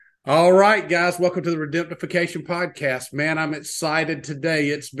All right, guys, welcome to the Redemptification Podcast. Man, I'm excited today.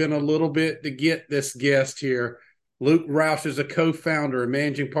 It's been a little bit to get this guest here. Luke Roush is a co-founder and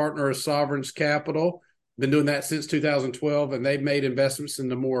managing partner of Sovereign's Capital. Been doing that since 2012, and they've made investments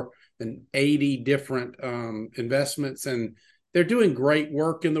into more than 80 different investments, and they're doing great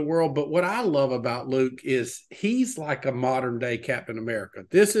work in the world. But what I love about Luke is he's like a modern day Captain America.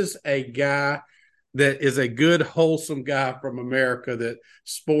 This is a guy that is a good, wholesome guy from America that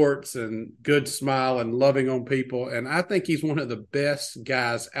sports and good smile and loving on people. And I think he's one of the best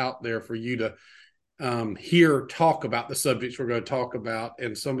guys out there for you to hear talk about the subjects we're going to talk about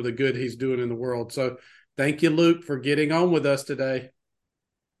and some of the good he's doing in the world. So thank you, Luke, for getting on with us today.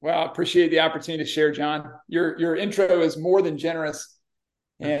 Well, I appreciate the opportunity to share, John. Your intro is more than generous,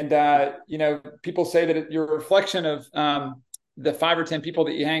 and people say that you're a reflection of the 5 or 10 people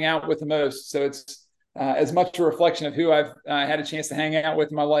that you hang out with the most. So it's as much a reflection of who I've had a chance to hang out with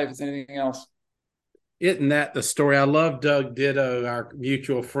in my life as anything else. Isn't that the story? I love Doug Ditto, our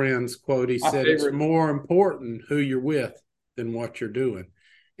mutual friend's quote. He My said, "It's favorite. more important who you're with than what you're doing."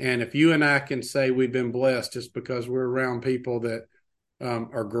 And if you and I can say we've been blessed just because we're around people that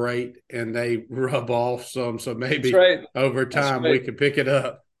are great and they rub off some, so That's maybe right. over That's time we right. could pick it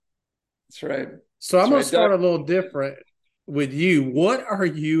up. That's right. So I'm That's going to right, Doug. start a little different with you. What are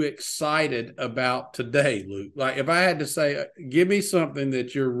you excited about today, Luke? Like if I had to say, give me something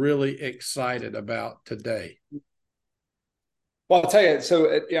that you're really excited about today. Well, I'll tell you.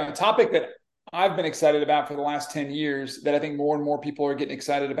 So, a topic that I've been excited about for the last 10 years that I think more and more people are getting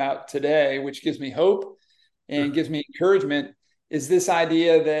excited about today, which gives me hope and gives me encouragement, is this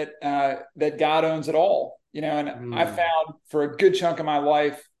idea that God owns it all. And I Mm, found for a good chunk of my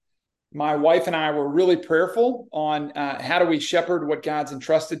life, my wife and I were really prayerful on how do we shepherd what God's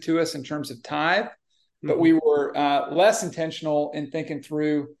entrusted to us in terms of tithe, but mm-hmm, we were less intentional in thinking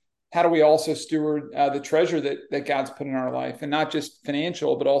through how do we also steward the treasure that God's put in our life, and not just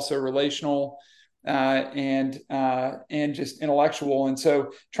financial, but also relational and just intellectual. And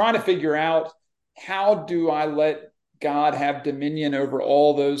so, trying to figure out how do I let God have dominion over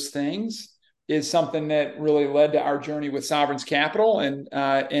all those things is something that really led to our journey with Sovereign's Capital, and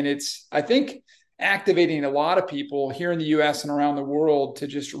it's, I think, activating a lot of people here in the U.S. and around the world to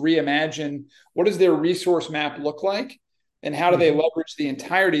just reimagine what does their resource map look like, and how do they mm-hmm. leverage the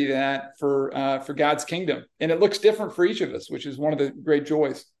entirety of that for God's kingdom. And it looks different for each of us, which is one of the great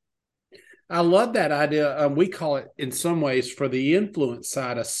joys. I love that idea. We call it, in some ways, for the influence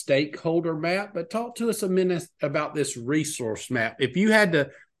side, a stakeholder map. But talk to us a minute about this resource map. If you had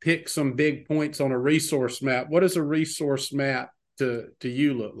to pick some big points on a resource map, what does a resource map to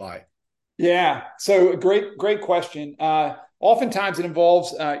you look like? Yeah. So great question. Oftentimes it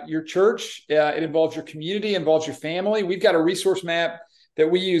involves your church, it involves your community, it involves your family. We've got a resource map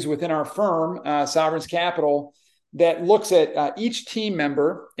that we use within our firm, Sovereign's Capital, that looks at each team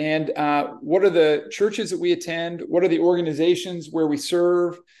member and what are the churches that we attend, what are the organizations where we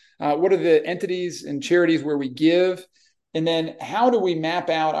serve, what are the entities and charities where we give, and then how do we map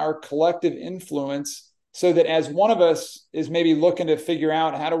out our collective influence so that as one of us is maybe looking to figure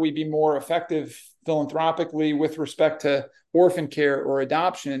out how do we be more effective philanthropically with respect to orphan care or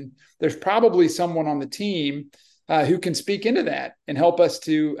adoption, there's probably someone on the team who can speak into that and help us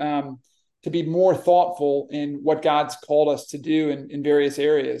to be more thoughtful in what God's called us to do in various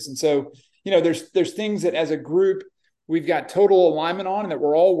areas. And so, there's things that as a group we've got total alignment on and that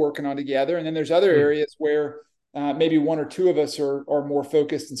we're all working on together. And then there's other Mm. areas where maybe one or two of us are more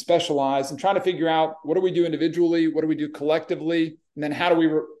focused and specialized and trying to figure out what do we do individually, what do we do collectively, and then how do we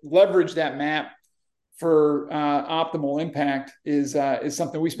leverage that map for optimal impact is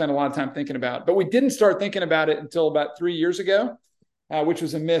something we spend a lot of time thinking about. But we didn't start thinking about it until about 3 years ago, which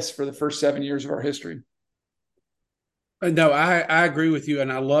was a miss for the first 7 years of our history. No, I agree with you,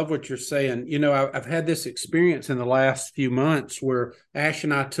 and I love what you're saying. I've had this experience in the last few months where Ash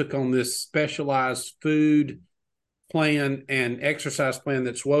and I took on this specialized food plan and exercise plan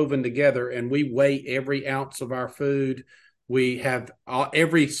that's woven together, and we weigh every ounce of our food. We have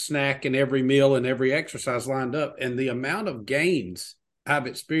every snack and every meal and every exercise lined up, and the amount of gains I've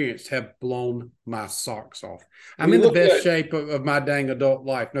experienced have blown my socks off. I'm We in the look best good. shape of my dang adult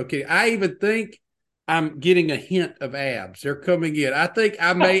life. No kidding. I even think I'm getting a hint of abs. They're coming in. I think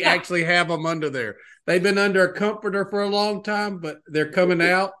I may actually have them under there. They've been under a comforter for a long time, but they're coming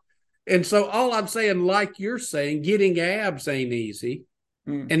out. And so all I'm saying, like you're saying, getting abs ain't easy.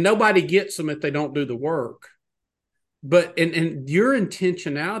 Mm. And nobody gets them if they don't do the work. But and your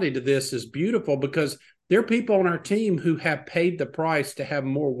intentionality to this is beautiful because there are people on our team who have paid the price to have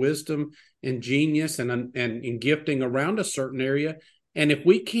more wisdom and genius and gifting around a certain area. And if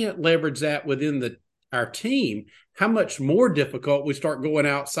we can't leverage that within our team, how much more difficult we start going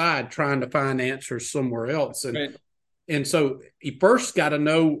outside trying to find answers somewhere else. And so you first got to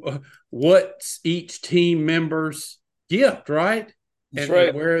know what's each team member's gift, right? That's And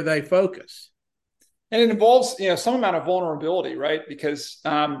right. where they focus. And it involves, some amount of vulnerability, right? Because,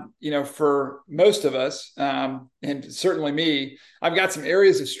 for most of us, and certainly me, I've got some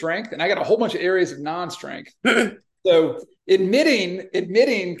areas of strength and I got a whole bunch of areas of non-strength. So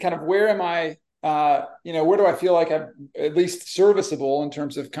admitting kind of where am I, where do I feel like I'm at least serviceable in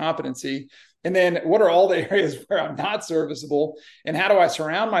terms of competency? And then what are all the areas where I'm not serviceable? And how do I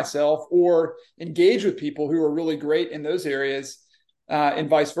surround myself or engage with people who are really great in those areas? And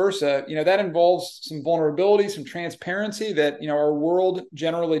vice versa, that involves some vulnerability, some transparency that, our world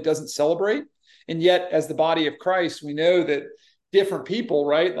generally doesn't celebrate. And yet, as the body of Christ, we know that different people,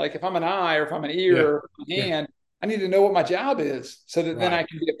 right? Like if I'm an eye or if I'm an ear or a hand, I need to know what my job is so that then I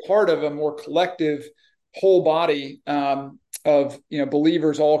can be a part of a more collective whole body of,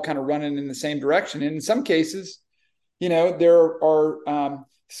 believers all kind of running in the same direction. And in some cases, there are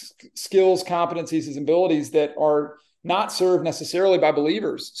skills, competencies, and abilities that are not served necessarily by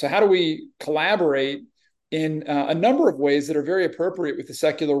believers. So how do we collaborate in a number of ways that are very appropriate with the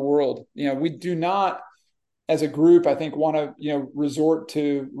secular world? We do not, as a group, I think, want to, resort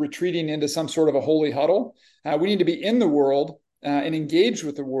to retreating into some sort of a holy huddle. We need to be in the world and engaged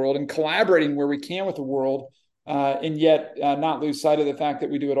with the world and collaborating where we can with the world, and yet not lose sight of the fact that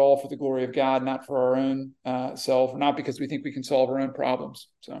we do it all for the glory of God, not for our own self, or not because we think we can solve our own problems.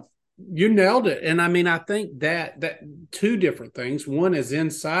 So you nailed it. And I mean, I think that two different things. One is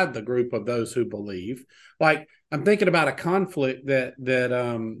inside the group of those who believe. Like I'm thinking about a conflict that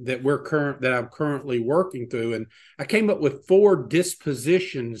I'm currently working through. And I came up with 4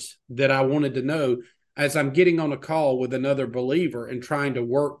 dispositions that I wanted to know as I'm getting on a call with another believer and trying to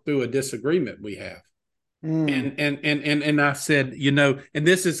work through a disagreement we have. And I said, and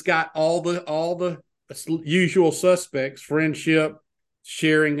this has got all the usual suspects: friendship,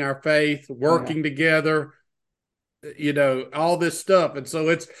 sharing our faith, working together, all this stuff. And so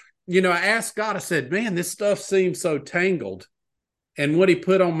it's, I asked God, I said, man, this stuff seems so tangled. And what he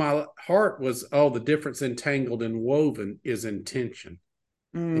put on my heart was, the difference in tangled and woven is intention.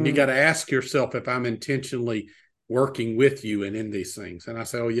 And you got to ask yourself if I'm intentionally working with you and in these things. And I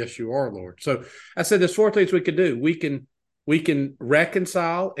say, oh, yes, you are, Lord. So I said, there's 4 things we could do. We can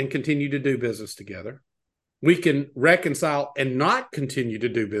reconcile and continue to do business together. We can reconcile and not continue to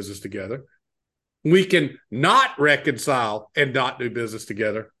do business together. We can not reconcile and not do business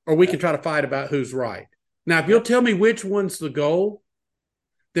together, or we can try to fight about who's right. Now, if you'll tell me which one's the goal,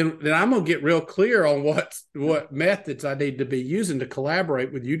 then I'm going to get real clear on what methods I need to be using to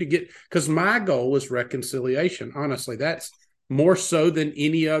collaborate with you because my goal is reconciliation. Honestly, that's more so than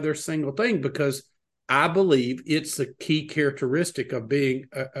any other single thing, because I believe it's a key characteristic of being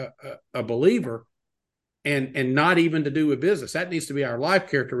a believer. And not even to do with business. That needs to be our life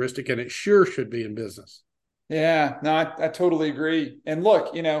characteristic, and it sure should be in business. Yeah, no, I totally agree. And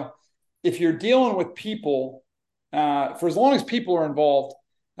look, if you're dealing with people, for as long as people are involved,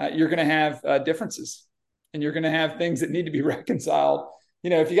 you're going to have differences, and you're going to have things that need to be reconciled.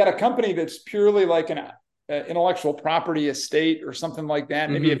 If you got a company that's purely like an intellectual property estate or something like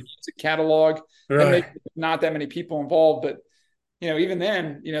that, maybe a music catalog, then maybe not that many people involved, but even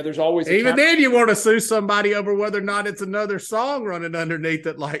then, there's always then you want to sue somebody over whether or not it's another song running underneath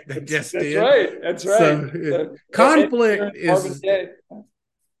it, like they just did. That's right. So,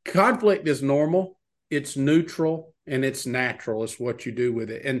 conflict is normal. It's neutral and it's natural. It's what you do with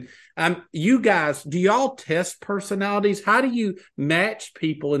it. And you guys, do y'all test personalities? How do you match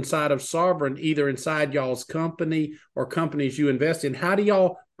people inside of Sovereign, either inside y'all's company or companies you invest in? How do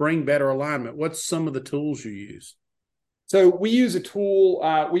y'all bring better alignment? What's some of the tools you use? So we use a tool,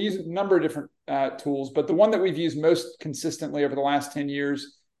 we use a number of different tools, but the one that we've used most consistently over the last 10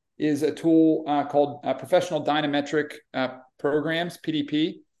 years is a tool called Professional Dynametric Programs,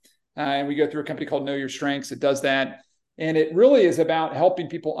 PDP. And we go through a company called Know Your Strengths. It does that. And it really is about helping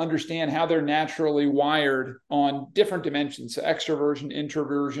people understand how they're naturally wired on different dimensions. So extroversion,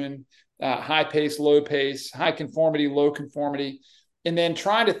 introversion, high pace, low pace, high conformity, low conformity. And then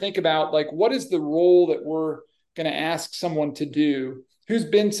trying to think about what is the role that we're going to ask someone to do who's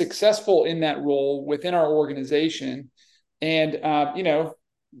been successful in that role within our organization, and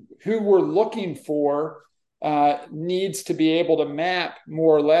who we're looking for needs to be able to map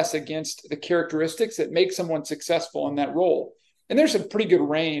more or less against the characteristics that make someone successful in that role. And there's a pretty good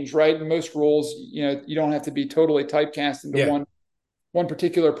range, right? In most roles, you don't have to be totally typecast into one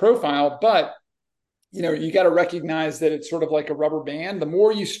particular profile, but you got to recognize that it's sort of like a rubber band. The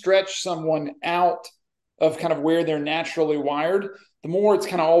more you stretch someone out of kind of where they're naturally wired, the more it's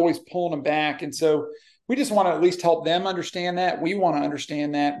kind of always pulling them back. And so we just want to at least help them understand that. We want to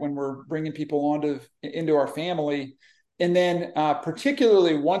understand that when we're bringing people into our family. And then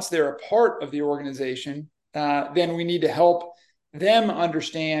particularly once they're a part of the organization, then we need to help them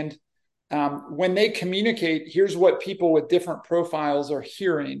understand when they communicate, here's what people with different profiles are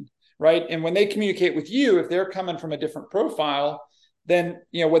hearing, right? And when they communicate with you, if they're coming from a different profile, then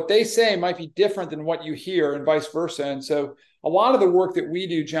what they say might be different than what you hear, and vice versa. And so a lot of the work that we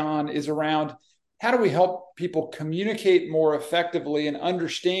do, John, is around how do we help people communicate more effectively and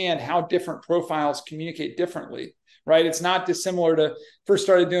understand how different profiles communicate differently, right? It's not dissimilar to first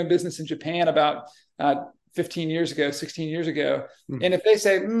started doing business in Japan about 15 years ago, 16 years ago. Mm-hmm. And if they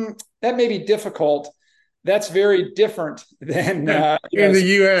say, that may be difficult, that's very different than in the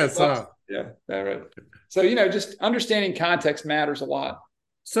US. Huh? Yeah, right. So, just understanding context matters a lot.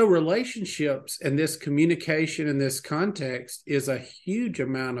 So relationships and this communication in this context is a huge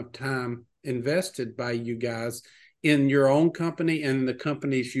amount of time invested by you guys in your own company and the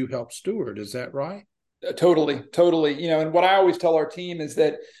companies you help steward. Is that right? Totally. And what I always tell our team is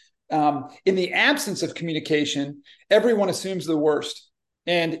that in the absence of communication, everyone assumes the worst.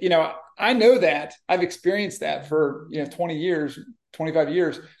 And, I know that. I've experienced that for, 20 years, 25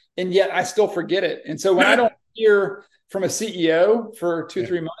 years, and yet I still forget it. And so when I don't hear from a CEO for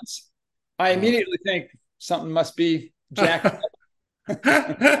 2-3 months, I immediately think something must be jacked up.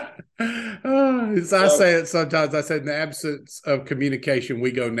 As I say it sometimes, I say in the absence of communication,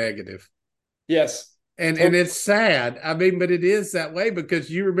 we go negative. Yes. And it's sad. I mean, but it is that way because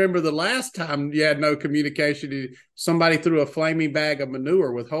you remember the last time you had no communication, somebody threw a flaming bag of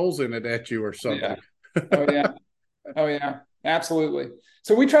manure with holes in it at you or something. Oh, yeah. Absolutely.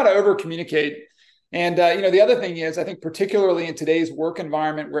 So we try to over communicate. And, the other thing is, I think particularly in today's work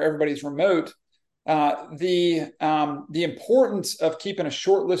environment where everybody's remote, the importance of keeping a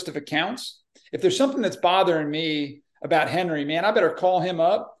short list of accounts. If there's something that's bothering me about Henry, man, I better call him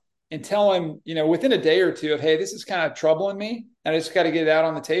up and tell him, within a day or two of, hey, this is kind of troubling me, and I just got to get it out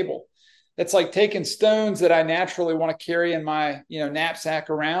on the table. That's like taking stones that I naturally want to carry in my, knapsack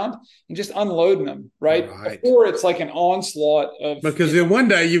around and just unloading them, right? Before it's like an onslaught of. Because then one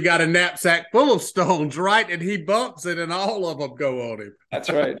day you got a knapsack full of stones, right? And he bumps it and all of them go on him. That's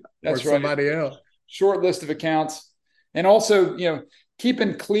right. Or somebody else. Short list of accounts. And also,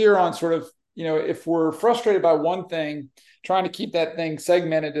 keeping clear on sort of, if we're frustrated by one thing, trying to keep that thing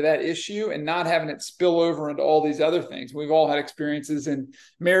segmented to that issue and not having it spill over into all these other things. We've all had experiences in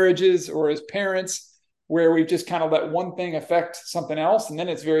marriages or as parents where we've just kind of let one thing affect something else. And then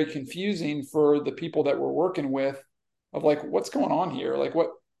it's very confusing for the people that we're working with of like, what's going on here? Like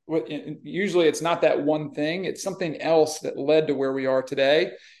what usually it's not that one thing, it's something else that led to where we are today.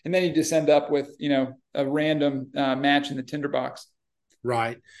 And then you just end up with, a random match in the tinderbox.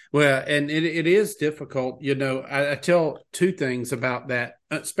 Right. Well, and it is difficult. I tell two things about that,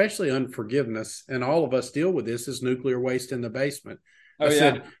 especially unforgiveness. And all of us deal with this is nuclear waste in the basement. I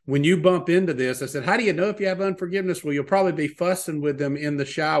said, when you bump into this, I said, how do you know if you have unforgiveness? Well, you'll probably be fussing with them in the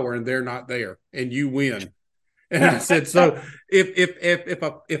shower and they're not there and you win. And I said, so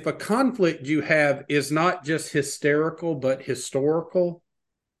if a conflict you have is not just hysterical, but historical,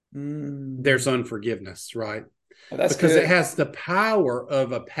 there's unforgiveness, right? Because good. It has the power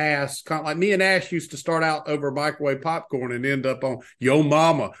of a past. Like me and Ash used to start out over microwave popcorn and end up on your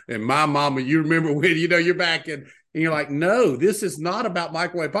mama and my mama. You remember when, you're back and you're like, no, this is not about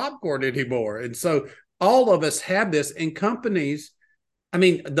microwave popcorn anymore. And so all of us have this in companies. I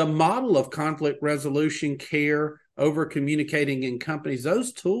mean, the model of conflict resolution, care, over communicating in companies,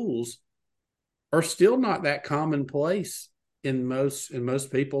 those tools are still not that commonplace in most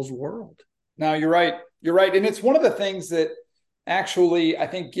people's world. No, you're right. You're right. And it's one of the things that actually, I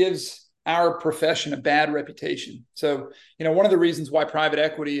think, gives our profession a bad reputation. So, one of the reasons why private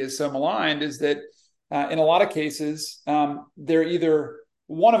equity is so maligned is that in a lot of cases, they're either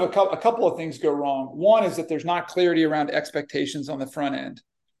one of a couple of things go wrong. One is that there's not clarity around expectations on the front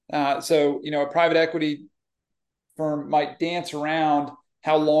end. So, a private equity firm might dance around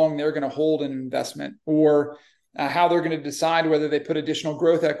how long they're going to hold an investment or how they're going to decide whether they put additional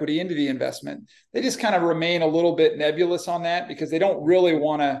growth equity into the investment. They just kind of remain a little bit nebulous on that because they don't really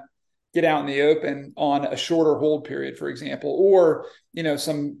want to get out in the open on a shorter hold period, for example, or,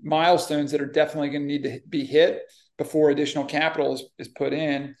 some milestones that are definitely going to need to be hit before additional capital is put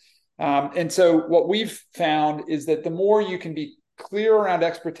in. And so what we've found is that the more you can be clear around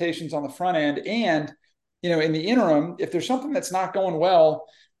expectations on the front end and, in the interim, if there's something that's not going well,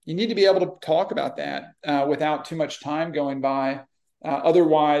 you need to be able to talk about that without too much time going by.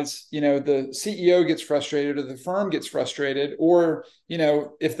 Otherwise, the CEO gets frustrated, or the firm gets frustrated, or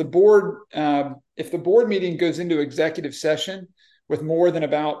if the board meeting goes into executive session with more than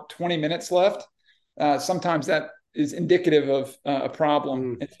about 20 minutes left, sometimes that is indicative of a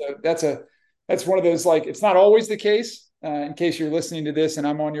problem. And so that's one of those, like, it's not always the case. In case you're listening to this and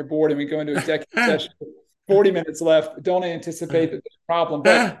I'm on your board and we go into executive session, 40 minutes left, don't anticipate that there's a problem.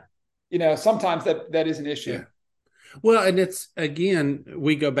 But, sometimes that is an issue. Yeah. Well, and it's, again,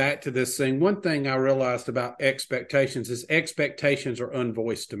 we go back to this thing. One thing I realized about expectations is expectations are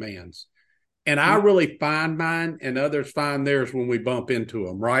unvoiced demands. And I really find mine and others find theirs when we bump into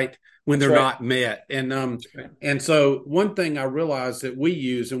them, right? When they're not met. And so one thing I realized that we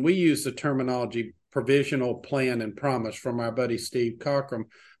use the terminology provisional, plan, and promise from our buddy Steve Cockram.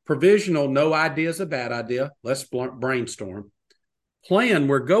 Provisional, no idea is a bad idea. Let's brainstorm. Plan,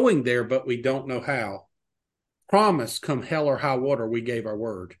 we're going there, but we don't know how. Promise, come hell or high water, we gave our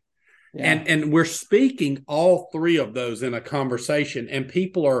word. Yeah. And we're speaking all three of those in a conversation, and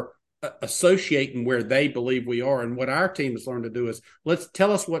people are associating where they believe we are. And what our team has learned to do is, let's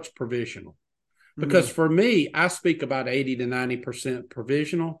tell us what's provisional. Because for me, I speak about 80 to 90%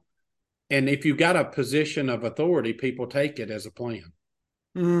 provisional. And if you've got a position of authority, people take it as a plan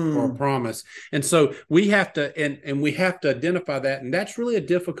or a promise. And so we have to, and we have to identify that. And that's really a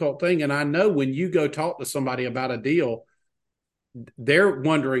difficult thing. And I know when you go talk to somebody about a deal, they're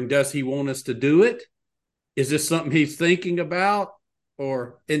wondering, does he want us to do it? Is this something he's thinking about?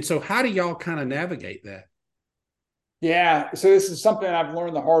 And so how do y'all kind of navigate that? Yeah. So this is something I've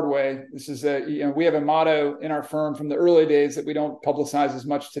learned the hard way. This is we have a motto in our firm from the early days that we don't publicize as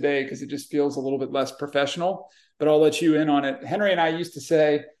much today because it just feels a little bit less professional, but I'll let you in on it. Henry and I used to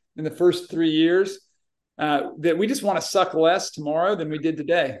say in the first 3 years that we just want to suck less tomorrow than we did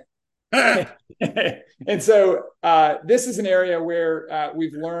today. And so this is an area where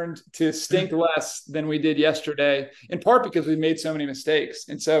we've learned to stink less than we did yesterday, in part because we've made so many mistakes.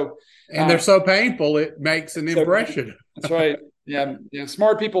 And so, and they're so painful, it makes an impression. That's right. Yeah.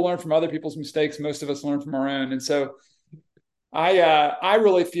 Smart people learn from other people's mistakes. Most of us learn from our own. And so I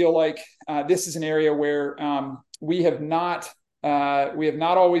really feel like this is an area where we have not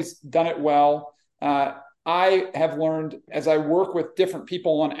always done it well. I have learned, as I work with different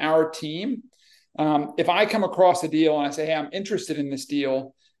people on our team, if I come across a deal and I say, hey, I'm interested in this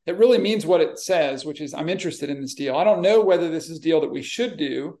deal, it really means what it says, which is I'm interested in this deal. I don't know whether this is a deal that we should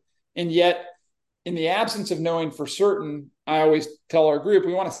do. And yet, in the absence of knowing for certain, I always tell our group,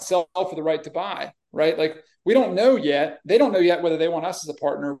 we want to sell for the right to buy, right? Like, we don't know yet. They don't know yet whether they want us as a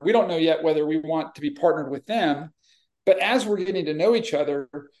partner. We don't know yet whether we want to be partnered with them. But as we're getting to know each other,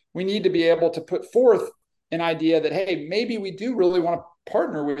 we need to be able to put forth an idea that, hey, maybe we do really want to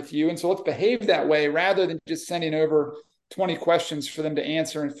partner with you. And so let's behave that way rather than just sending over 20 questions for them to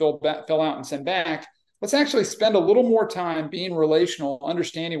answer and fill out and send back. Let's actually spend a little more time being relational,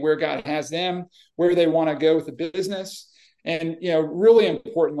 understanding where God has them, where they want to go with the business. And, really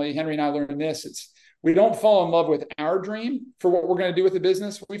importantly, Henry and I learned this, we don't fall in love with our dream for what we're going to do with the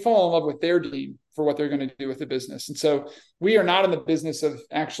business. We fall in love with their dream for what they're going to do with the business. And so we are not in the business of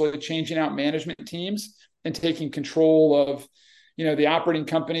actually changing out management teams and taking control of, the operating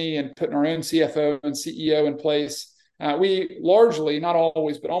company and putting our own CFO and CEO in place. We largely, not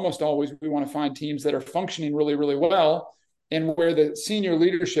always, but almost always, we want to find teams that are functioning really, really well and where the senior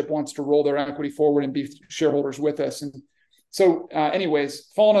leadership wants to roll their equity forward and be shareholders with us. And so anyways,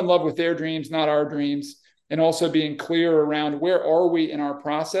 falling in love with their dreams, not our dreams, and also being clear around where are we in our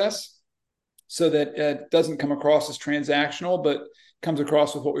process so that it doesn't come across as transactional, but comes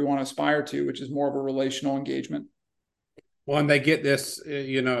across with what we want to aspire to, which is more of a relational engagement. Well, and they get this,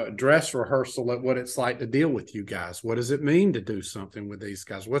 dress rehearsal at what it's like to deal with you guys. What does it mean to do something with these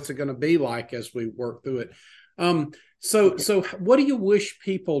guys? What's it going to be like as we work through it? So what do you wish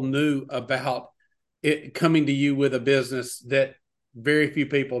people knew about it coming to you with a business that very few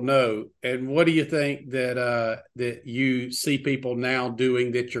people know? And what do you think that you see people now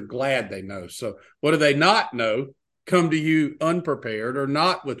doing that you're glad they know? So what do they not know? Come to you unprepared or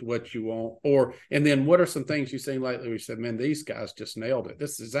not with what you want, and then what are some things you've seen lately where you said, man, these guys just nailed it.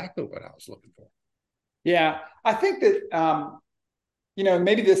 This is exactly what I was looking for. Yeah. I think that,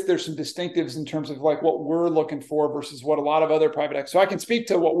 maybe there's some distinctives in terms of like what we're looking for versus what a lot of other private equity. So I can speak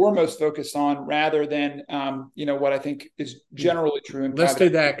to what we're most focused on rather than, what I think is generally true. Let's do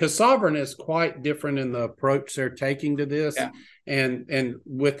that, because Sovereign is quite different in the approach they're taking to this. Yeah. And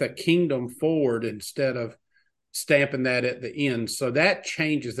with a kingdom forward instead of stamping that at the end. So that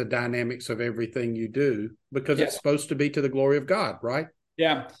changes the dynamics of everything you do because it's supposed to be to the glory of God, right?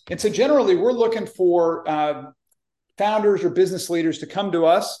 Yeah. And so generally, we're looking for founders or business leaders to come to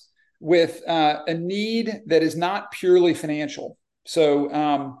us with a need that is not purely financial.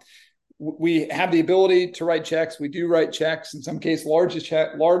 So we have the ability to write checks. We do write checks, in some cases,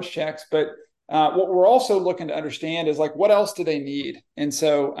 large checks. But what we're also looking to understand is like, what else do they need? And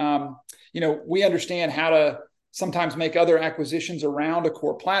so, we understand how to sometimes make other acquisitions around a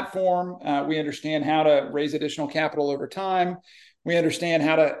core platform. We understand how to raise additional capital over time. We understand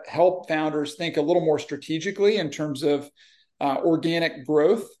how to help founders think a little more strategically in terms of organic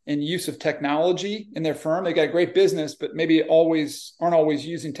growth and use of technology in their firm. They got a great business, but maybe aren't always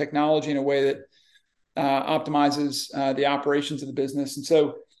using technology in a way that optimizes the operations of the business. And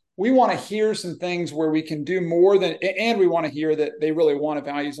so we want to hear some things where we can do more than, and we want to hear that they really want a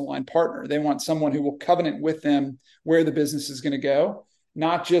values aligned partner. They want someone who will covenant with them where the business is going to go,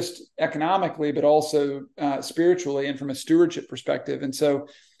 not just economically, but also spiritually and from a stewardship perspective. And so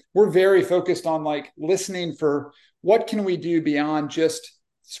we're very focused on like listening for what can we do beyond just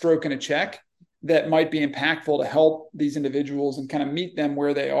stroking a check that might be impactful to help these individuals and kind of meet them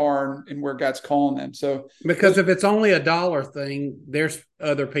where they are and where God's calling them. So, because if it's only a dollar thing, there's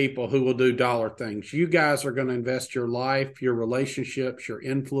other people who will do dollar things. You guys are going to invest your life, your relationships, your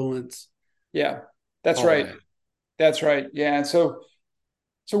influence. Yeah, that's right. That. That's right. Yeah. And so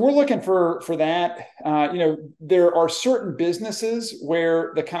we're looking for that. There are certain businesses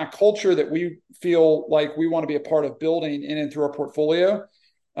where the kind of culture that we feel like we want to be a part of building in and through our portfolio.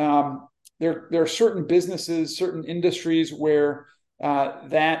 There are certain businesses, certain industries where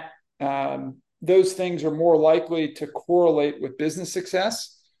those things are more likely to correlate with business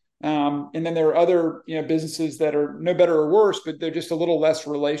success. And then there are other businesses that are no better or worse, but they're just a little less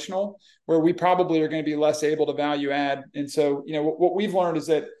relational, where we probably are going to be less able to value add. And so what we've learned is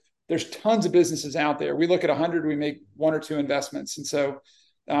that there's tons of businesses out there. We look at 100, we make one or two investments, and so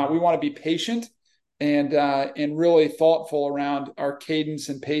we want to be patient and really thoughtful around our cadence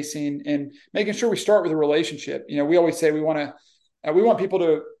and pacing and making sure we start with a relationship. We always say we want people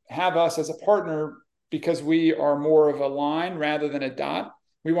to have us as a partner because we are more of a line rather than a dot.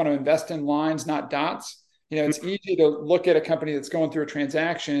 We want to invest in lines, not dots. It's easy to look at a company that's going through a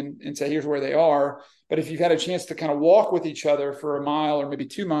transaction and say, here's where they are. But if you've had a chance to kind of walk with each other for a mile or maybe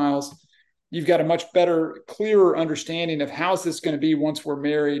 2 miles, you've got a much better, clearer understanding of how's this going to be once we're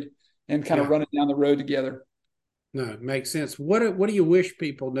married and kind of running down the road together. No, it makes sense. What do you wish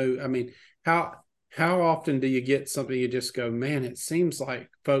people knew? I mean, how often do you get something you just go, man, it seems like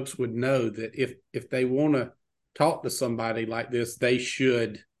folks would know that if they want to talk to somebody like this, they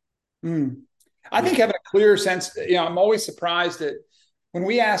should. I think having a clear sense, I'm always surprised that when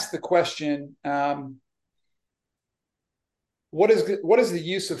we ask the question, what is the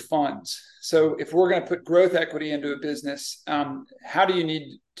use of funds? So if we're going to put growth equity into a business, how do you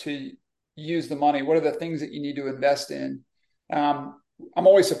need to use the money? What are the things that you need to invest in? I'm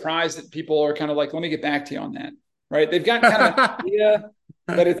always surprised that people are kind of like, let me get back to you on that. Right. They've got kind of an idea,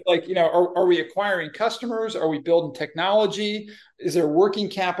 but it's like, are we acquiring customers? Are we building technology? Is there working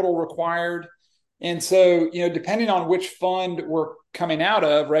capital required? And so, depending on which fund we're coming out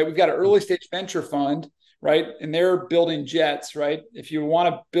of, right, we've got an early stage venture fund, right, and they're building jets, right? If you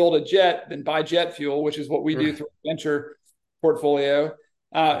want to build a jet, then buy jet fuel, which is what we do through our venture portfolio.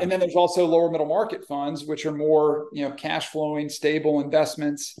 And then there's also lower middle market funds, which are more, cash flowing, stable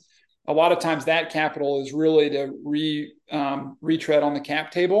investments. A lot of times that capital is really to retread on the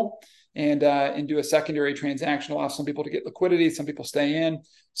cap table and do a secondary transaction, allow some people to get liquidity, some people stay in.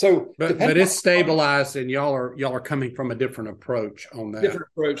 So, but it's stabilized, and y'all are coming from a different approach on that. Different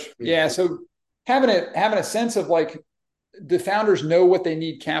approach, yeah. So having a sense of like the founders know what they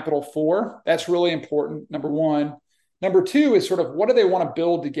need capital for. That's really important. Number one. Number two is sort of what do they want to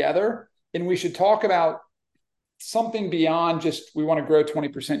build together, and we should talk about something beyond just we want to grow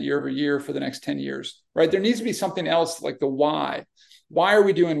 20% year over year for the next 10 years, right? There needs to be something else like the why. Why are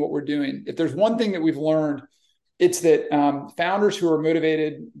we doing what we're doing? If there's one thing that we've learned, it's that founders who are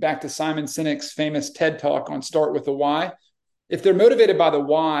motivated, back to Simon Sinek's famous TED Talk on Start with the Why, if they're motivated by the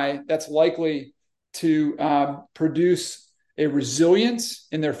why, that's likely to produce a resilience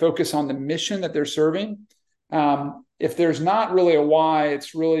in their focus on the mission that they're serving. If there's not really a why,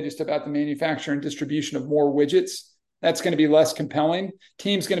 it's really just about the manufacture and distribution of more widgets. That's going to be less compelling.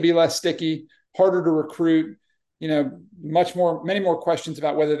 Team's going to be less sticky, harder to recruit, many more questions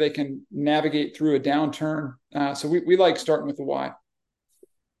about whether they can navigate through a downturn. So we like starting with the why.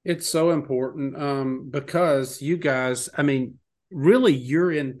 It's so important because you guys, I mean, really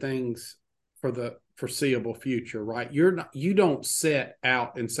you're in things for the foreseeable future, right? You don't set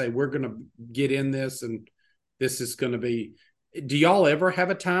out and say, we're going to get in this and this is going to be, Do y'all ever have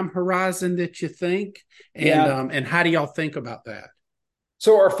a time horizon that you think? Yeah. And how do y'all think about that?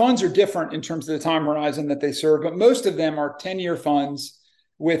 So our funds are different in terms of the time horizon that they serve, but most of them are 10-year funds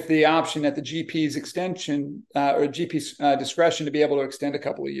with the option at the GP's extension or GP's discretion to be able to extend a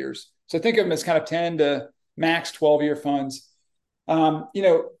couple of years. So think of them as kind of 10 to max 12-year funds.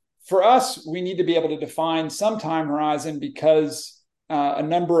 For us, we need to be able to define some time horizon because a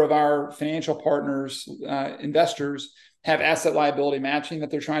number of our financial partners, investors, have asset liability matching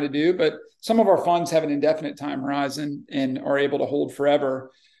that they're trying to do, but some of our funds have an indefinite time horizon and are able to hold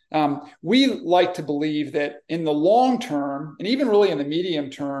forever. We like to believe that in the long term, and even really in the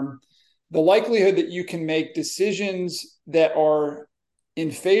medium term, the likelihood that you can make decisions that are in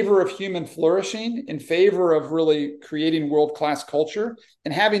favor of human flourishing, in favor of really creating world-class culture,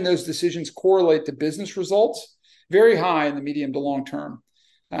 and having those decisions correlate to business results, very high in the medium to long term.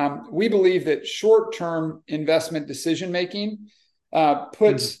 We believe that short-term investment decision-making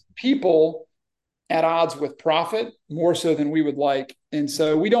puts people at odds with profit more so than we would like. And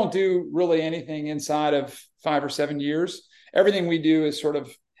so we don't do really anything inside of 5 or 7 years. Everything we do is sort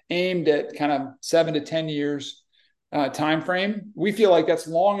of aimed at kind of 7 to 10 years time frame. We feel like that's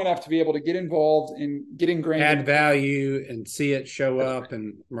long enough to be able to get involved and get ingrained, add value and see it show up,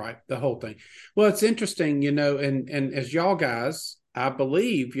 and right, the whole thing. Well, it's interesting, and as y'all guys, I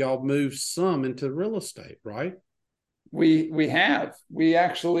believe y'all moved some into real estate, right? We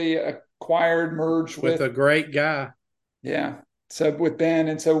actually merged with a great guy. Yeah. So with Ben,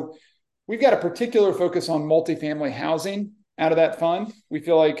 and so we've got a particular focus on multifamily housing out of that fund. We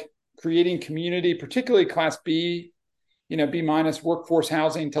feel like creating community, particularly Class B, B minus workforce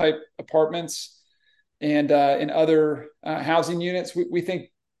housing type apartments, and in other housing units, we think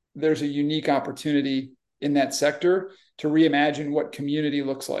there's a unique opportunity in that sector to reimagine what community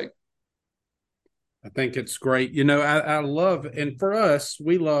looks like. I think it's great. I love, and for us,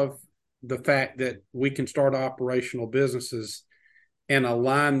 we love the fact that we can start operational businesses and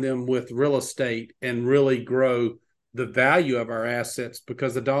align them with real estate and really grow the value of our assets,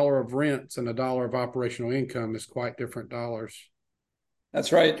 because a dollar of rents and a dollar of operational income is quite different dollars.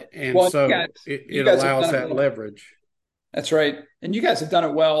 That's right. And so it allows that leverage. That's right. And you guys have done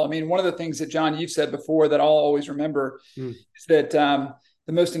it well. I mean, one of the things that, John, you've said before that I'll always remember is that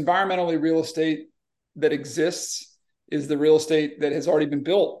the most environmentally real estate that exists is the real estate that has already been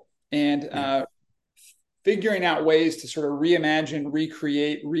built. And figuring out ways to sort of reimagine,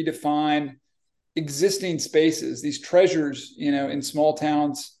 recreate, redefine existing spaces, these treasures, in small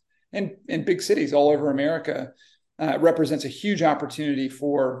towns and big cities all over America, represents a huge opportunity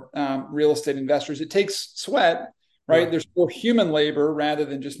for real estate investors. It takes sweat, right? There's more human labor rather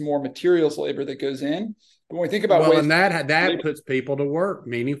than just more materials labor that goes in. But when we think about and that puts people to work,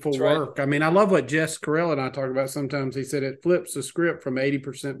 meaningful work. Right. I mean, I love what Jess Carell and I talk about sometimes. He said it flips the script from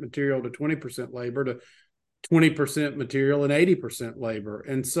 80% material to 20% labor to 20% material and 80% labor.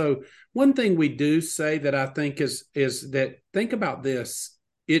 And so one thing we do say that I think is that, think about this,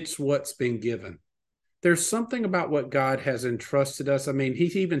 it's what's been given. There's something about what God has entrusted us. I mean, he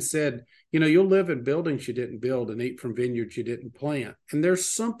even said, you'll live in buildings you didn't build and eat from vineyards you didn't plant. And there's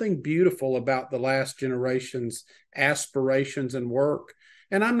something beautiful about the last generation's aspirations and work.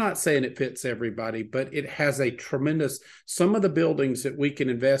 And I'm not saying it fits everybody, but it has a tremendous, some of the buildings that we can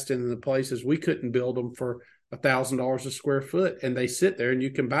invest in the places, we couldn't build them for $1,000 a square foot, and they sit there and you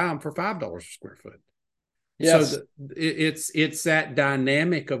can buy them for $5 a square foot. Yes. So it's that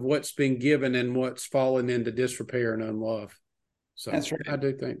dynamic of what's been given and what's fallen into disrepair and unlove. So that's right. I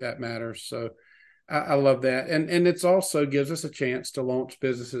do think that matters. So I love that. And it's also gives us a chance to launch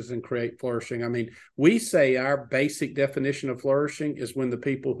businesses and create flourishing. I mean, we say our basic definition of flourishing is when the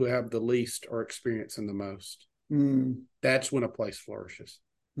people who have the least are experiencing the most. That's when a place flourishes.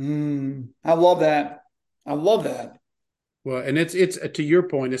 I love that. I love that. Well, and it's to your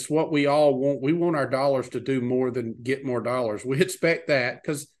point, it's what we all want. We want our dollars to do more than get more dollars. We expect that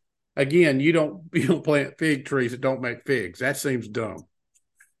because, again, you don't plant fig trees that don't make figs. That seems dumb.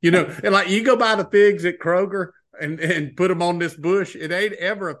 And like you go buy the figs at Kroger and put them on this bush, it ain't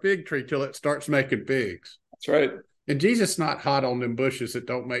ever a fig tree till it starts making figs. That's right. And Jesus not hot on them bushes that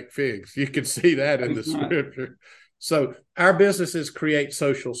don't make figs. You can see that in the scripture. So our businesses create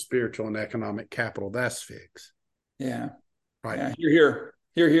social, spiritual, and economic capital. That's figs. Yeah. Right. Yeah,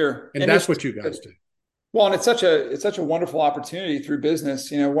 here. And that's what you guys do. Well, and it's such a wonderful opportunity through business.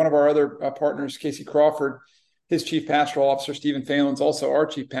 One of our other partners, Casey Crawford, his chief pastoral officer, Stephen Phelan's also our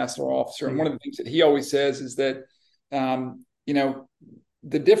chief pastoral officer. And one of the things that he always says is that, one of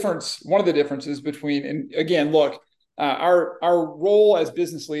the differences between, and again, look, our role as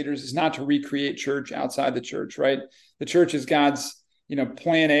business leaders is not to recreate church outside the church, right? The church is God's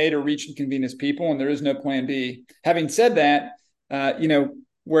plan A to reach and convene his people, and there is no plan B. Having said that,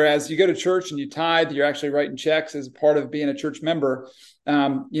 whereas you go to church and you tithe, you're actually writing checks as a part of being a church member.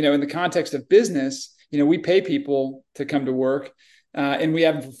 In the context of business, we pay people to come to work. And we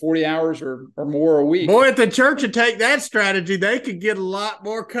have them for 40 hours or more a week. Boy, if the church would take that strategy, they could get a lot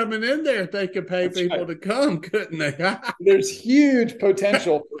more coming in there if they could pay people to come, couldn't they? There's huge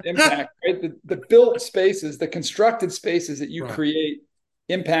potential for impact, right? The built spaces, the constructed spaces that you create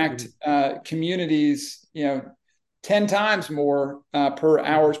impact communities, 10 times more per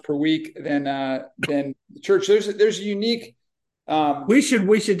hours per week than the church. There's a unique. We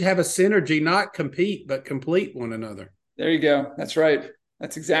should have a synergy, not compete, but complete one another. There you go. That's right.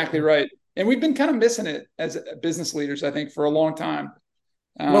 That's exactly right. And we've been kind of missing it as business leaders, I think, for a long time.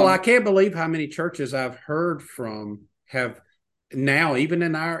 Well, I can't believe how many churches I've heard from have now, even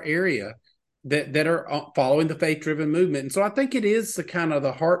in our area, that are following the faith-driven movement. And so I think it is the kind of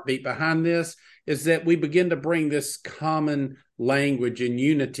the heartbeat behind this is that we begin to bring this common language and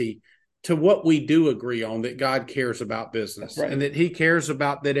unity to what we do agree on, that God cares about business and that he cares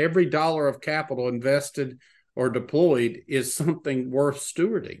about that every dollar of capital invested or deployed is something worth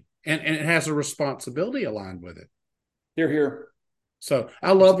stewarding, and it has a responsibility aligned with it. Here. So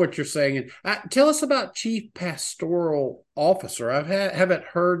I love what you're saying. And tell us about Chief Pastoral Officer. I haven't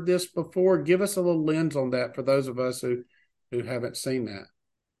heard this before. Give us a little lens on that for those of us who haven't seen that.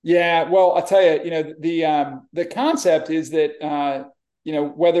 Yeah, well, I'll tell you, the concept is that,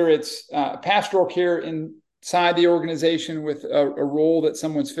 whether it's pastoral care inside the organization with a role that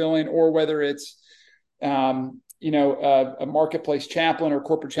someone's filling, or whether it's a marketplace chaplain or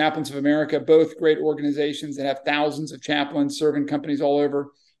Corporate Chaplains of America, both great organizations that have thousands of chaplains serving companies all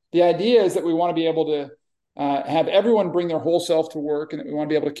over. The idea is that we want to be able to have everyone bring their whole self to work, and that we want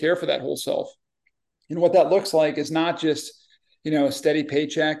to be able to care for that whole self. And what that looks like is not just, a steady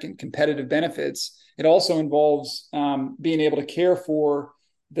paycheck and competitive benefits. It also involves being able to care for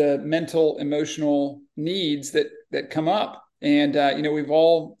the mental, emotional needs that come up. And, we've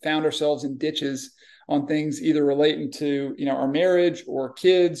all found ourselves in ditches on things either relating to, our marriage or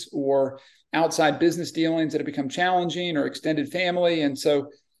kids or outside business dealings that have become challenging, or extended family. And so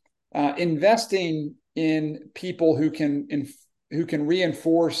investing in people who can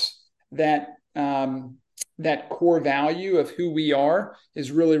reinforce that core value of who we are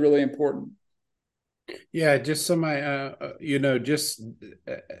is really, really important. Yeah, just somebody, just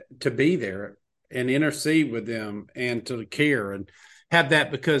to be there and intercede with them and to care and have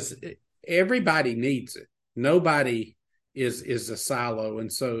that, because everybody needs it. Nobody is a silo.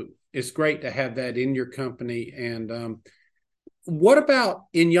 And so it's great to have that in your company. And what about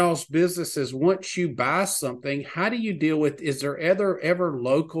in y'all's businesses? Once you buy something, how do you deal with, is there ever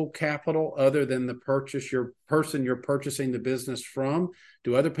local capital other than the person you're purchasing the business from?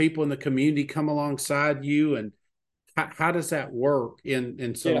 Do other people in the community come alongside you? And how does that work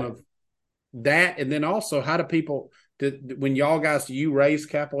in some of that? And then also, how do people, when y'all guys, do you raise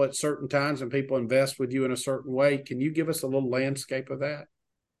capital at certain times and people invest with you in a certain way? Can you give us a little landscape of that?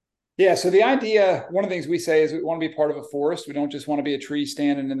 Yeah. So the idea, one of the things we say is we want to be part of a forest. We don't just want to be a tree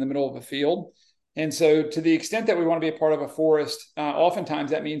standing in the middle of a field. And so to the extent that we want to be a part of a forest,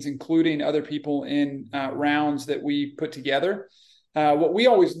 oftentimes that means including other people in rounds that we put together. What we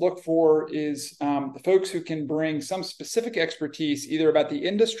always look for is the folks who can bring some specific expertise, either about the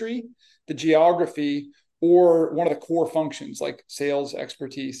industry, the geography, or one of the core functions like sales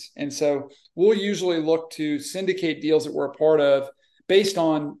expertise. And so we'll usually look to syndicate deals that we're a part of based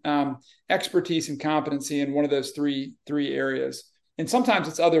on expertise and competency in one of those three areas. And sometimes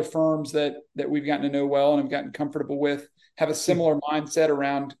it's other firms that we've gotten to know well and have gotten comfortable with, have a similar mindset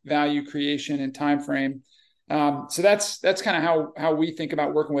around value creation and time frame. So that's kind of how we think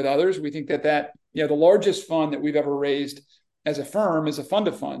about working with others. We think that the largest fund that we've ever raised as a firm is a fund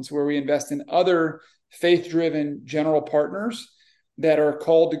of funds, where we invest in other faith-driven general partners that are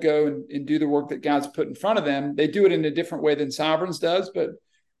called to go and do the work that God's put in front of them. They do it in a different way than Sovereigns does, but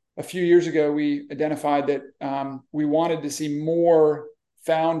a few years ago, we identified that we wanted to see more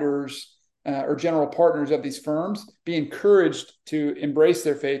founders or general partners of these firms be encouraged to embrace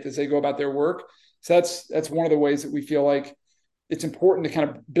their faith as they go about their work. So that's one of the ways that we feel like it's important to kind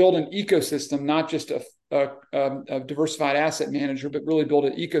of build an ecosystem, not just a diversified asset manager, but really build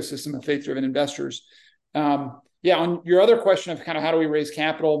an ecosystem of faith-driven investors. On your other question of kind of how do we raise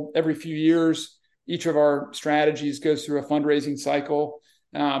capital, every few years, each of our strategies goes through a fundraising cycle.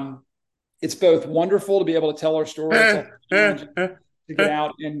 It's both wonderful to be able to tell our story to to get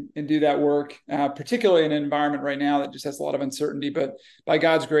out and do that work, particularly in an environment right now that just has a lot of uncertainty. But by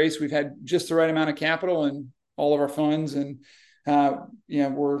God's grace, we've had just the right amount of capital and all of our funds, and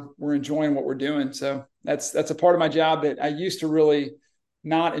we're enjoying what we're doing. So that's a part of my job that I used to really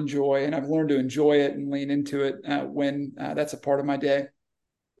not enjoy, and I've learned to enjoy it and lean into it when that's a part of my day.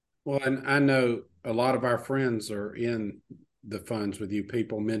 Well, and I know a lot of our friends are in the funds with you,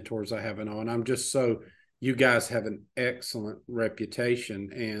 people, mentors I have and all. And I'm just so you guys have an excellent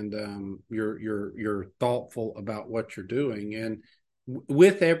reputation, and you're thoughtful about what you're doing. And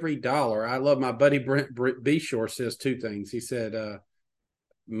with every dollar, I love my buddy Brent Beshore says two things. He said,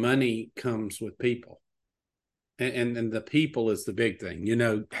 money comes with people. And the people is the big thing,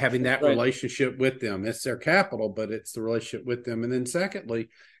 having that relationship with them. It's their capital, but it's the relationship with them. And then secondly,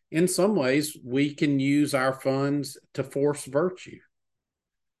 in some ways, we can use our funds to force virtue.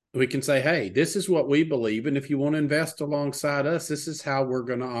 We can say, hey, this is what we believe. And if you want to invest alongside us, this is how we're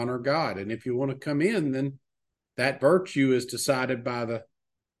going to honor God. And if you want to come in, then that virtue is decided by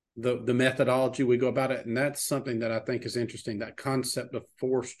the methodology we go about it. And that's something that I think is interesting, that concept of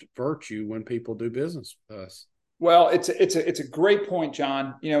forced virtue when people do business with us. Well, it's a great point,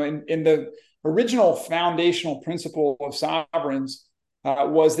 John. In the original foundational principle of sovereigns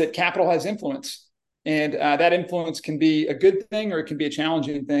was that capital has influence, and that influence can be a good thing or it can be a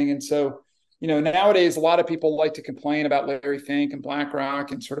challenging thing. And so, nowadays a lot of people like to complain about Larry Fink and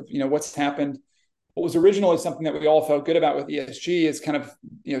BlackRock and sort of what's happened. What was originally something that we all felt good about with ESG is kind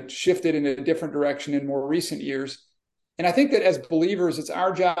of shifted in a different direction in more recent years. And I think that as believers, it's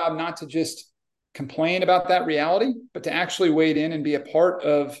our job not to just complain about that reality, but to actually wade in and be a part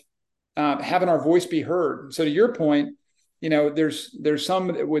of having our voice be heard. So to your point, there's some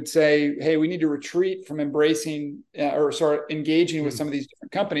that would say, hey, we need to retreat from embracing or start engaging with some of these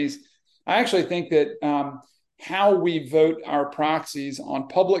different companies. I actually think that how we vote our proxies on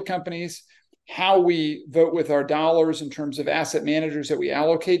public companies, how we vote with our dollars in terms of asset managers that we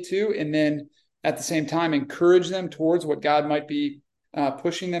allocate to, and then at the same time encourage them towards what God might be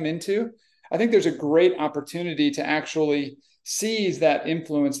pushing them into. I think there's a great opportunity to actually seize that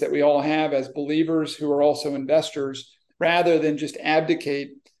influence that we all have as believers who are also investors, rather than just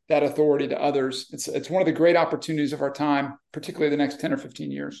abdicate that authority to others. It's one of the great opportunities of our time, particularly the next 10 or 15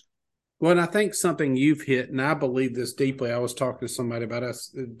 years. Well, and I think something you've hit, and I believe this deeply, I was talking to somebody about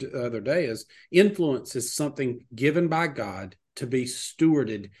us the other day, is influence is something given by God to be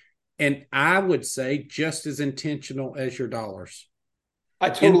stewarded. And I would say just as intentional as your dollars. I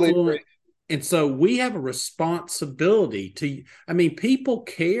totally agree. And so we have a responsibility people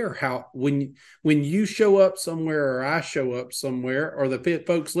care how, when you show up somewhere or I show up somewhere or the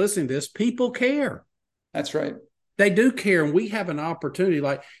folks listening to this, people care. That's right. They do care. And we have an opportunity.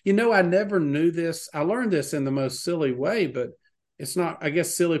 I never knew this. I learned this in the most silly way, but it's not, I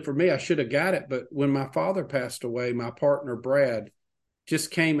guess, silly for me. I should have got it. But when my father passed away, my partner, Brad,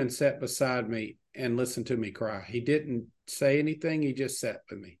 just came and sat beside me and listened to me cry. He didn't say anything. He just sat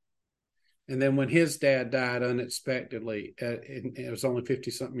with me. And then when his dad died unexpectedly, it was only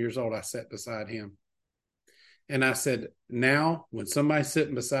 50-something years old, I sat beside him. And I said, now when somebody's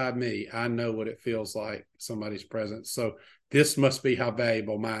sitting beside me, I know what it feels like, somebody's presence. So this must be how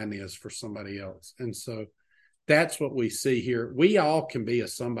valuable mine is for somebody else. And so that's what we see here. We all can be a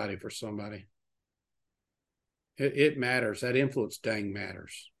somebody for somebody. It matters. That influence dang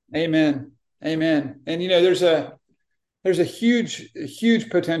matters. Amen. Amen. And, there's a huge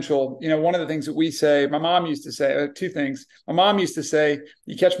potential. One of the things that we say, my mom used to say, two things. My mom used to say,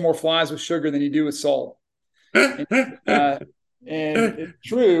 you catch more flies with sugar than you do with salt. And it's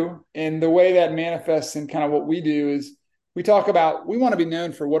true. And the way that manifests in kind of what we do is we talk about, we want to be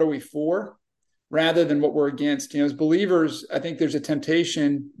known for what are we for rather than what we're against. As believers, I think there's a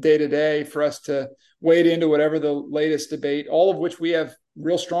temptation day to day for us to wade into whatever the latest debate, all of which we have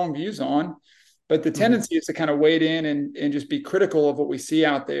real strong views on. But the tendency is to kind of wade in and just be critical of what we see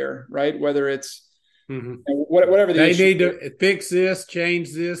out there, right? Whether it's whatever they need to fix this,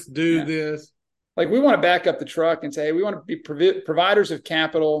 change this, do this. Like we want to back up the truck and say, hey, we want to be providers of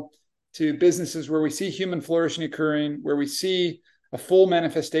capital to businesses where we see human flourishing occurring, where we see a full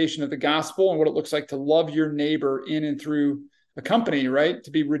manifestation of the gospel and what it looks like to love your neighbor in and through a company, right?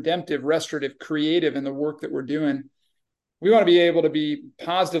 To be redemptive, restorative, creative in the work that we're doing. We want to be able to be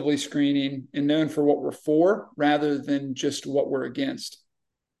positively screening and known for what we're for rather than just what we're against.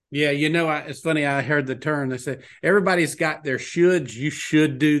 Yeah, it's funny. I heard the term. They say everybody's got their shoulds. You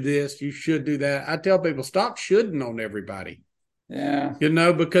should do this. You should do that. I tell people, stop shoulding on everybody. Yeah.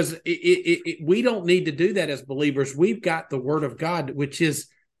 Because we don't need to do that as believers. We've got the word of God, which is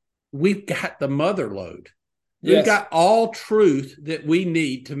we've got the mother lode. We've Yes. got all truth that we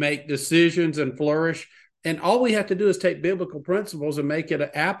need to make decisions and flourish. And all we have to do is take biblical principles and make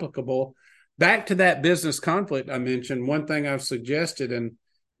it applicable. Back to that business conflict I mentioned, one thing I've suggested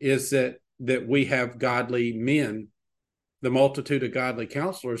is that we have godly men, the multitude of godly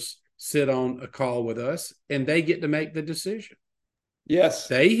counselors sit on a call with us and they get to make the decision. Yes.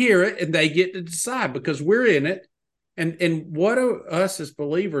 They hear it and they get to decide because we're in it. And what are us as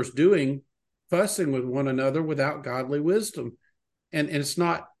believers doing, fussing with one another without godly wisdom? And it's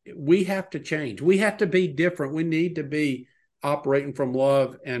not, we have to change. We have to be different. We need to be operating from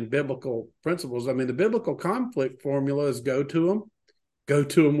love and biblical principles. I mean, the biblical conflict formula is go to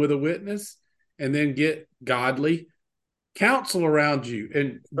them with a witness, and then get godly counsel around you.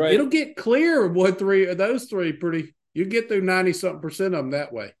 And Right. it'll get clear what three of those three you get through 90-something% of them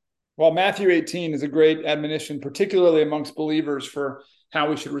that way. Well, Matthew 18 is a great admonition, particularly amongst believers, for how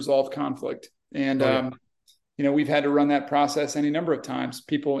we should resolve conflict. And, we've had to run that process any number of times,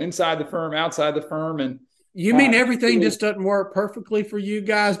 people inside the firm, outside the firm. And you mean everything just doesn't work perfectly for you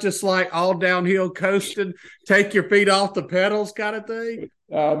guys, just like all downhill coasting, take your feet off the pedals kind of thing?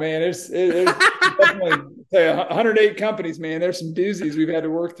 Oh, man, there's definitely 108 companies, man. There's some doozies we've had to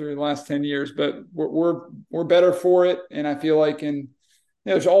work through in the last 10 years, but we're better for it. And I feel like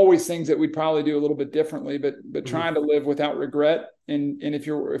there's always things that we'd probably do a little bit differently, but trying to live without regret. And if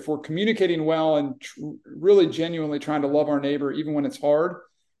we're communicating well and really genuinely trying to love our neighbor, even when it's hard,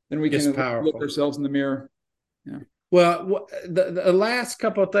 then we can look ourselves in the mirror. Yeah. Well, the last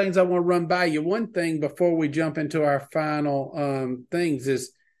couple of things I want to run by you. One thing before we jump into our final things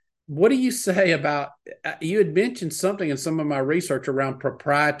is, what do you say about, you had mentioned something in some of my research around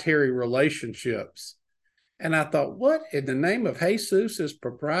proprietary relationships. And I thought, what in the name of Jesus is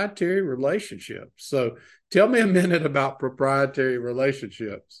proprietary relationships? So tell me a minute about proprietary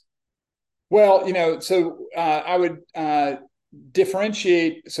relationships. Well, I would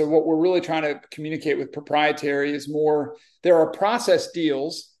differentiate. So what we're really trying to communicate with proprietary is more, there are process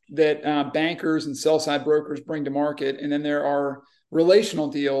deals that bankers and sell-side brokers bring to market. And then there are relational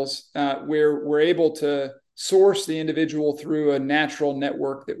deals where we're able to source the individual through a natural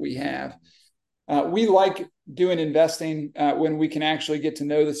network that we have. We like doing investing when we can actually get to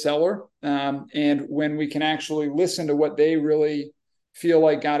know the seller and when we can actually listen to what they really feel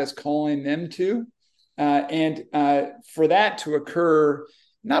like God is calling them to. And for that to occur,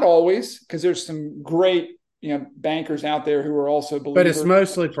 not always, because there's some great bankers out there who are also believers. But it's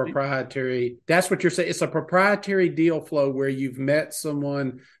mostly proprietary. That's what you're saying. It's a proprietary deal flow where you've met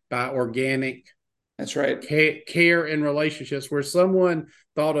someone by organic. That's right. Care and relationships where someone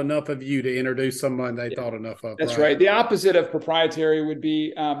thought enough of you to introduce someone they thought enough of. That's right. The opposite of proprietary would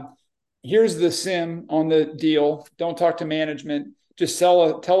be, here's the SIM on the deal. Don't talk to management. Just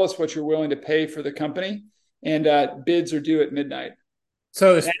tell us what you're willing to pay for the company, and bids are due at midnight.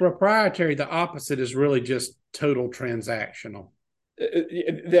 So it's proprietary. The opposite is really just total transactional.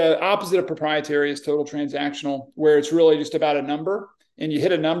 The opposite of proprietary is total transactional, where it's really just about a number. And you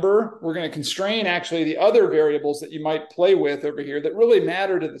hit a number, we're going to constrain actually the other variables that you might play with over here that really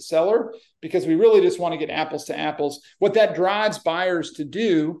matter to the seller, because we really just want to get apples to apples. What that drives buyers to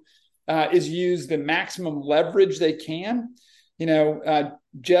do is use the maximum leverage they can.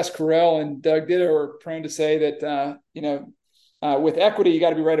 Jess Carell and Doug Ditto are prone to say that, with equity, you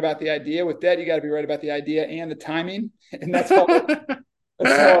got to be right about the idea. With debt, you got to be right about the idea and the timing. And that's hard.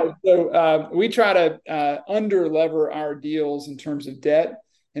 So we try to under lever our deals in terms of debt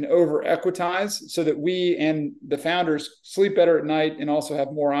and over equitize so that we and the founders sleep better at night and also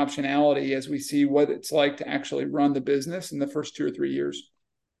have more optionality as we see what it's like to actually run the business in the first 2 or 3 years.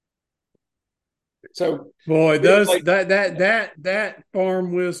 So, boy, that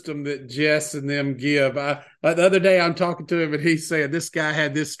farm wisdom that Jess and them give. The other day I'm talking to him and he said this guy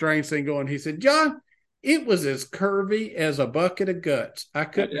had this strange thing going. He said, John, it was as curvy as a bucket of guts. I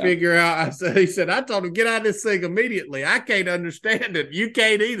couldn't figure out. He said, I told him, get out of this thing immediately. I can't understand it. You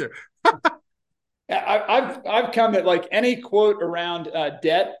can't either. I've come that like any quote around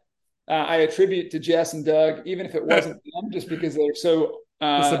debt, I attribute to Jess and Doug, even if it wasn't them, just because they're so.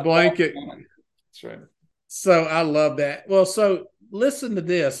 It's a blanket. That's right. So I love that. Well, so listen to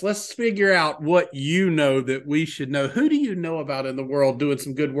this. Let's figure out what you know that we should know. Who do you know about in the world doing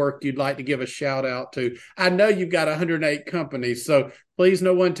some good work you'd like to give a shout out to? I know you've got 108 companies, so please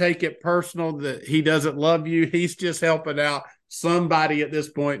no one take it personal that he doesn't love you. He's just helping out somebody at this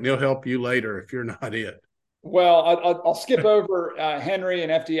point, and he'll help you later if you're not it. Well, I'll skip over Henry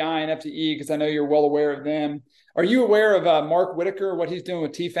and FDI and FTE because I know you're well aware of them. Are you aware of Mark Whitaker, what he's doing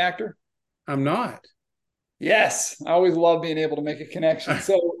with T-Factor? I'm not. Yes. I always love being able to make a connection.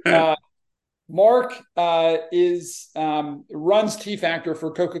 So Mark runs T Factor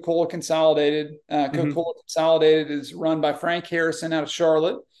for Coca-Cola Consolidated. Coca-Cola Consolidated is run by Frank Harrison out of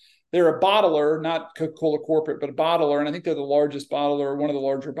Charlotte. They're a bottler, not Coca-Cola corporate, but a bottler, and I think they're the largest bottler, one of the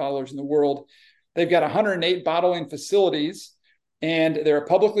larger bottlers in the world. They've got 108 bottling facilities, and they're a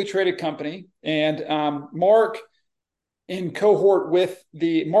publicly traded company. And Mark, in cohort with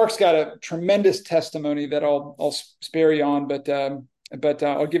Mark's got a tremendous testimony that I'll spare you on, but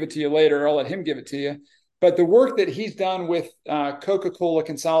I'll give it to you later. I'll let him give it to you. But the work that he's done with Coca-Cola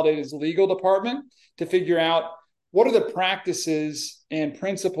Consolidated's legal department to figure out what are the practices and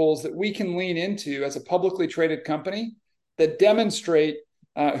principles that we can lean into as a publicly traded company that demonstrate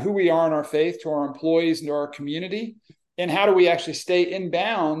who we are in our faith to our employees and to our community, and how do we actually stay in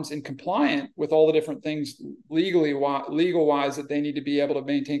bounds and compliant with all the different things legal wise that they need to be able to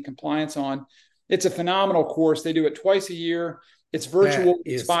maintain compliance on. It's a phenomenal course. They do it twice a year. It's virtual.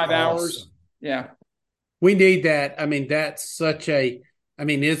 It's 5 hours. Yeah. We need that. I mean,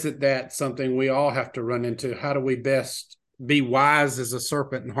 isn't that something we all have to run into? How do we best be wise as a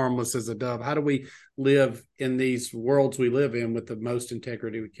serpent and harmless as a dove? How do we live in these worlds we live in with the most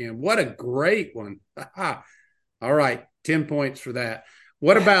integrity we can? What a great one. All right. 10 points for that.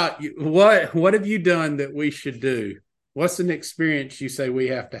 What about you? What have you done that we should do? What's an experience you say we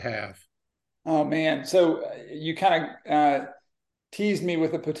have to have? Oh man. So you kind of teased me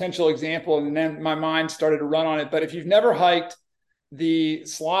with a potential example, and then my mind started to run on it. But if you've never hiked the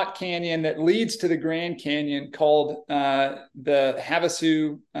slot canyon that leads to the Grand Canyon called the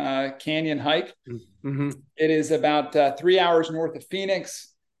Havasu Canyon hike, it is about 3 hours north of Phoenix.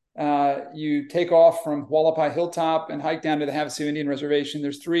 You take off from Hualapai Hilltop and hike down to the Havasu Indian Reservation.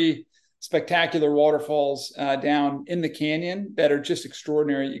 There's 3 spectacular waterfalls down in the canyon that are just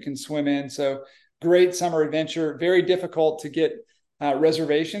extraordinary. You can swim in. So great summer adventure. Very difficult to get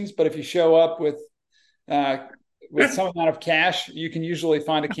reservations, but if you show up with some amount of cash, you can usually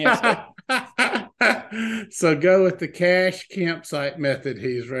find a campsite. So go with the cash campsite method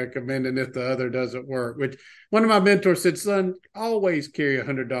he's recommending if the other doesn't work. Which one of my mentors said, son, always carry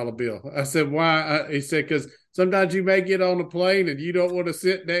 $100 bill. I said, why? He said, because sometimes you may get on a plane and you don't want to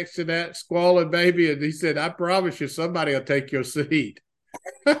sit next to that squalling baby. And he said, I promise you somebody will take your seat.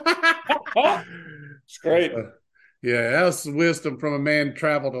 It's great. Yeah, that's wisdom from a man who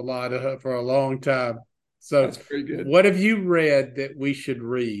traveled a lot for a long time. So that's very good. What have you read that we should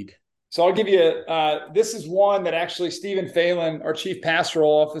read? So I'll give you, this is one that actually Stephen Phelan, our chief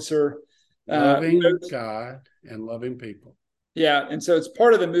pastoral officer. Loving God and loving people. Yeah, and so it's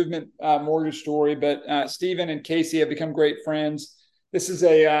part of the movement mortgage story, but Stephen and Casey have become great friends. This is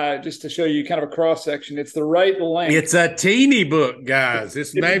just to show you kind of a cross section. It's the right length. It's a teeny book, guys.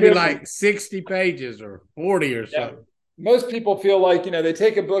 It's maybe like 60 pages or 40 or so. Most people feel like, they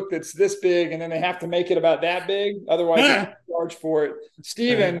take a book that's this big and then they have to make it about that big. Otherwise, they have to charge for it.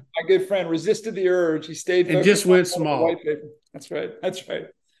 Stephen, my good friend, resisted the urge. He stayed and just went small. That's right.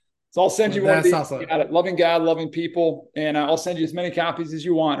 So I'll send you one of these. Awesome. Got it. Loving God, loving people. And I'll send you as many copies as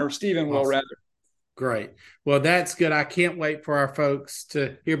you want, or Stephen will rather. Great. Well, that's good. I can't wait for our folks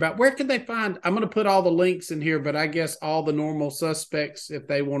to hear about where can they find. I'm going to put all the links in here, but I guess all the normal suspects, if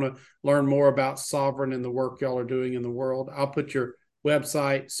they want to learn more about Sovereign and the work y'all are doing in the world, I'll put your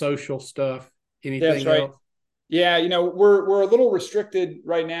website, social stuff, anything else. Yeah. We're a little restricted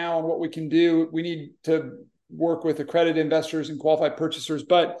right now on what we can do. We need to work with accredited investors and qualified purchasers,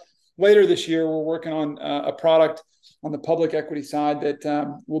 but later this year, we're working on a product on the public equity side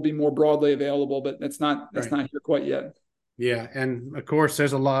that will be more broadly available, but that's not here quite yet. Yeah. And of course,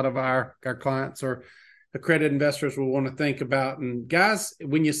 there's a lot of our clients or accredited investors will want to think about. And guys,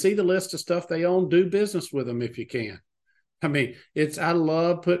 when you see the list of stuff they own, do business with them if you can. I mean, I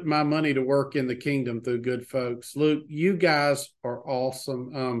love putting my money to work in the kingdom through good folks. Luke, you guys are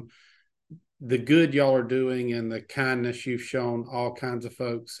awesome. The good y'all are doing and the kindness you've shown all kinds of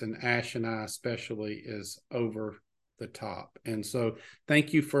folks, and Ash and I especially, is over the top. And so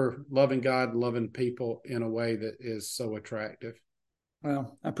thank you for loving God and loving people in a way that is so attractive.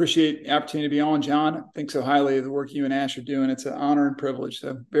 Well, I appreciate the opportunity to be on, John. I think so highly of the work you and Ash are doing. It's an honor and privilege.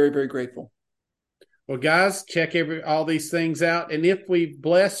 So very, very grateful. Well, guys, check all these things out. And if we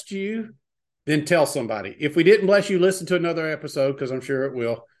blessed you, then tell somebody. If we didn't bless you, listen to another episode, because I'm sure it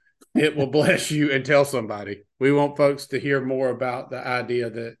will. It will bless you, and tell somebody. We want folks to hear more about the idea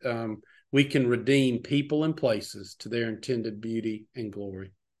that we can redeem people and places to their intended beauty and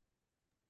glory.